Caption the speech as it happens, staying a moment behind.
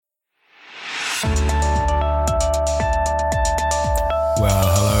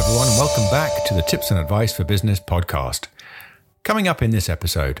everyone, and welcome back to the Tips and Advice for Business podcast. Coming up in this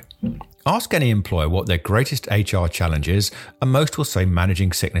episode, ask any employer what their greatest HR challenge is, and most will say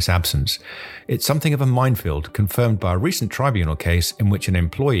managing sickness absence. It's something of a minefield, confirmed by a recent tribunal case in which an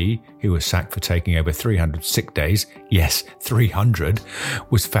employee who was sacked for taking over 300 sick days, yes, 300,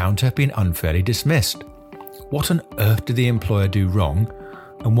 was found to have been unfairly dismissed. What on earth did the employer do wrong,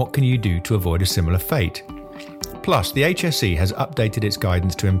 and what can you do to avoid a similar fate? Plus, the HSE has updated its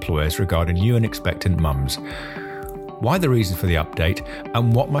guidance to employers regarding new and expectant mums. Why the reason for the update,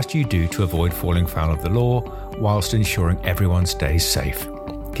 and what must you do to avoid falling foul of the law whilst ensuring everyone stays safe?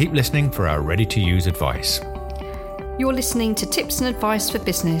 Keep listening for our ready-to-use advice. You're listening to Tips and Advice for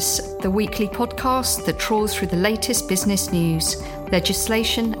Business, the weekly podcast that trawls through the latest business news,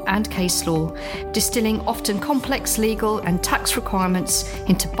 legislation and case law, distilling often complex legal and tax requirements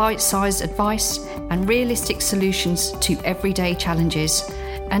into bite-sized advice and realistic solutions to everyday challenges.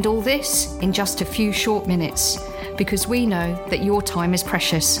 And all this in just a few short minutes, because we know that your time is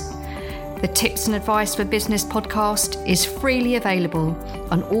precious. The Tips and Advice for Business podcast is freely available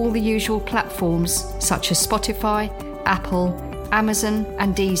on all the usual platforms such as Spotify, Apple, Amazon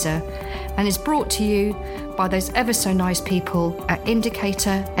and Deezer, and is brought to you by those ever so nice people at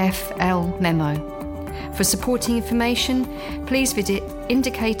Indicator FL Memo. For supporting information, please visit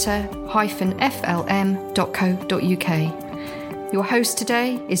indicator-flm.co.uk. Your host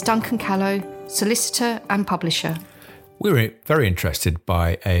today is Duncan Callow, solicitor and publisher. We were very interested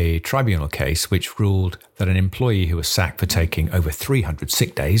by a tribunal case which ruled that an employee who was sacked for taking over 300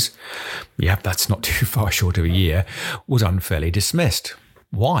 sick days, that's not too far short of a year, was unfairly dismissed.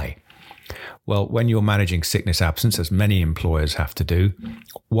 Why? Well, when you're managing sickness absence, as many employers have to do,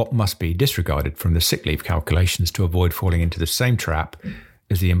 what must be disregarded from the sick leave calculations to avoid falling into the same trap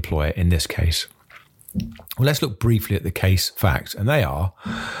as the employer in this case? Well, let's look briefly at the case facts, and they are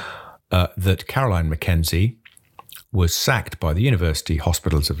that Caroline Mackenzie was sacked by the University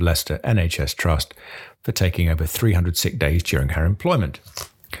Hospitals of Leicester NHS Trust for taking over 300 sick days during her employment.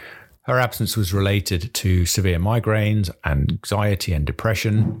 Her absence was related to severe migraines, anxiety and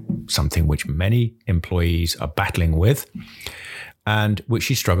depression, something which many employees are battling with, and which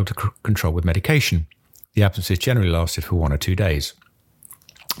she struggled to control with medication. The absences generally lasted for 1 or 2 days.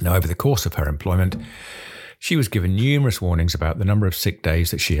 Now, over the course of her employment, she was given numerous warnings about the number of sick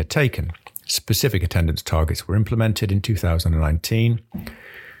days that she had taken. Specific attendance targets were implemented in 2019.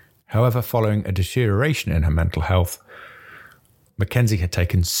 However, following a deterioration in her mental health, Mackenzie had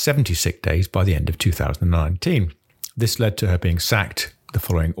taken 70 sick days by the end of 2019. This led to her being sacked the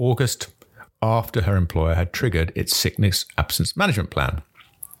following August after her employer had triggered its sickness absence management plan.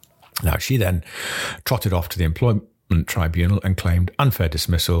 Now, she then trotted off to the employment tribunal and claimed unfair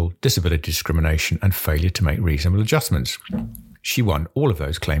dismissal, disability discrimination, and failure to make reasonable adjustments. She won all of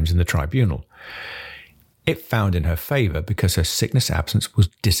those claims in the tribunal. It found in her favour because her sickness absence was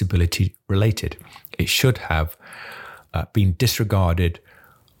disability related. It should have been disregarded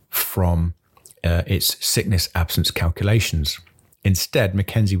from its sickness absence calculations. Instead,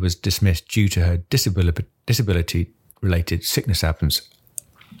 Mackenzie was dismissed due to her disability related sickness absence.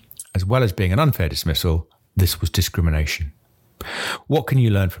 As well as being an unfair dismissal, this was discrimination. What can you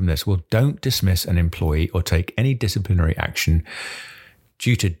learn from this? Well, don't dismiss an employee or take any disciplinary action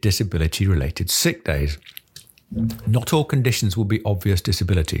due to disability-related sick days. Not all conditions will be obvious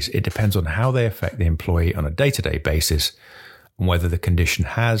disabilities. It depends on how they affect the employee on a day-to-day basis and whether the condition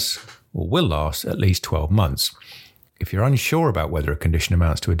has or will last at least 12 months. If you're unsure about whether a condition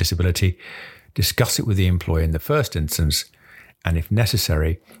amounts to a disability, discuss it with the employer in the first instance, and if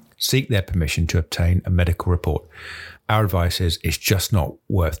necessary, seek their permission to obtain a medical report. Our advice is it's just not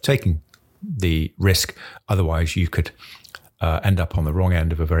worth taking the risk. Otherwise, you could end up on the wrong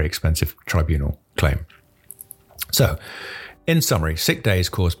end of a very expensive tribunal claim. So, in summary, sick days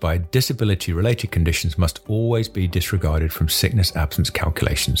caused by disability-related conditions must always be disregarded from sickness absence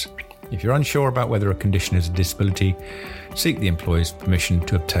calculations. If you're unsure about whether a condition is a disability, seek the employer's permission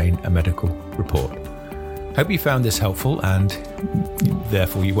to obtain a medical report. Hope you found this helpful, and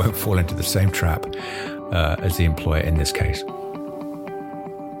therefore you won't fall into the same trap as the employer in this case.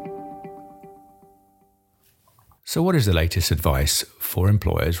 So what is the latest advice for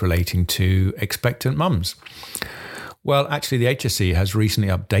employers relating to expectant mums? Well, actually, the HSE has recently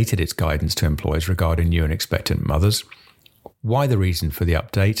updated its guidance to employers regarding new and expectant mothers. Why the reason for the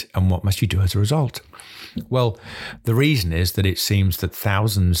update, and what must you do as a result? Well, the reason is that it seems that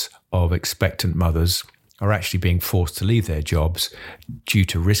thousands of expectant mothers are actually being forced to leave their jobs due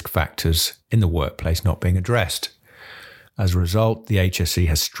to risk factors in the workplace not being addressed. As a result, the HSE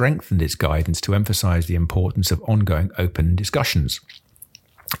has strengthened its guidance to emphasise the importance of ongoing open discussions.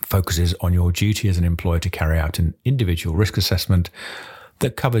 focuses on your duty as an employer to carry out an individual risk assessment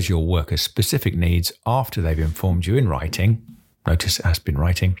that covers your workers' specific needs after they've informed you in writing, notice it has been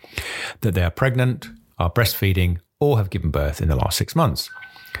writing, that they are pregnant, are breastfeeding, or have given birth in the last 6 months.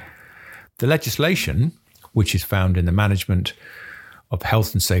 The legislation, which is found in the Management of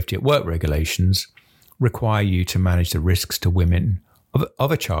Health and Safety at Work regulations, require you to manage the risks to women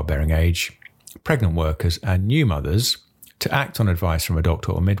of a childbearing age, pregnant workers, and new mothers to act on advice from a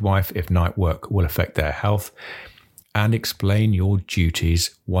doctor or midwife if night work will affect their health, and explain your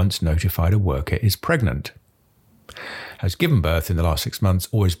duties once notified a worker is pregnant, has given birth in the last 6 months,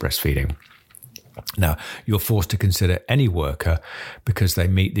 or is breastfeeding. Now, you're forced to consider any worker because they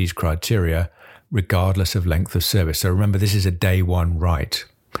meet these criteria regardless of length of service. So remember, this is a day one right,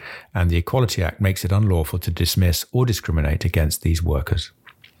 and the Equality Act makes it unlawful to dismiss or discriminate against these workers.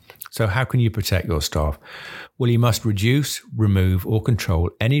 So how can you protect your staff? Well, you must reduce, remove, or control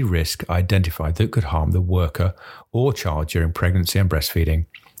any risk identified that could harm the worker or child during pregnancy and breastfeeding,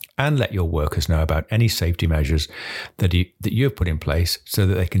 and let your workers know about any safety measures that you have put in place so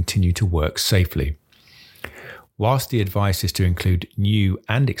that they continue to work safely. Whilst the advice is to include new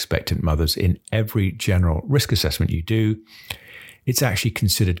and expectant mothers in every general risk assessment you do, it's actually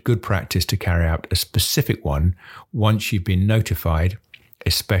considered good practice to carry out a specific one once you've been notified,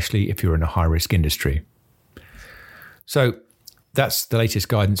 especially if you're in a high-risk industry. So that's the latest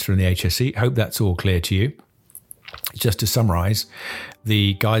guidance from the HSE. Hope that's all clear to you. Just to summarise,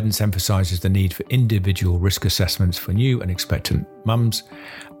 the guidance emphasises the need for individual risk assessments for new and expectant mums,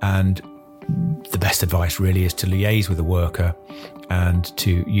 and the best advice really is to liaise with the worker and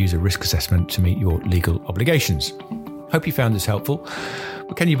to use a risk assessment to meet your legal obligations. Hope you found this helpful.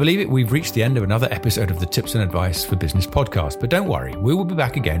 But can you believe it? We've reached the end of another episode of the Tips and Advice for Business podcast. But don't worry, we will be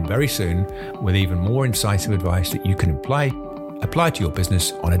back again very soon with even more incisive advice that you can apply to your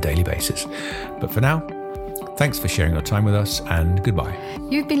business on a daily basis. But for now, thanks for sharing your time with us, and goodbye.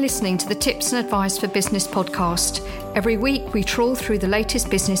 You've been listening to the Tips and Advice for Business podcast. Every week we trawl through the latest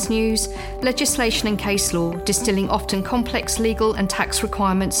business news, legislation and case law, distilling often complex legal and tax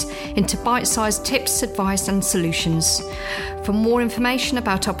requirements into bite-sized tips, advice and solutions. For more information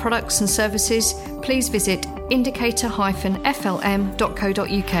about our products and services, please visit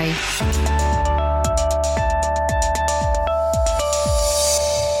indicator-flm.co.uk.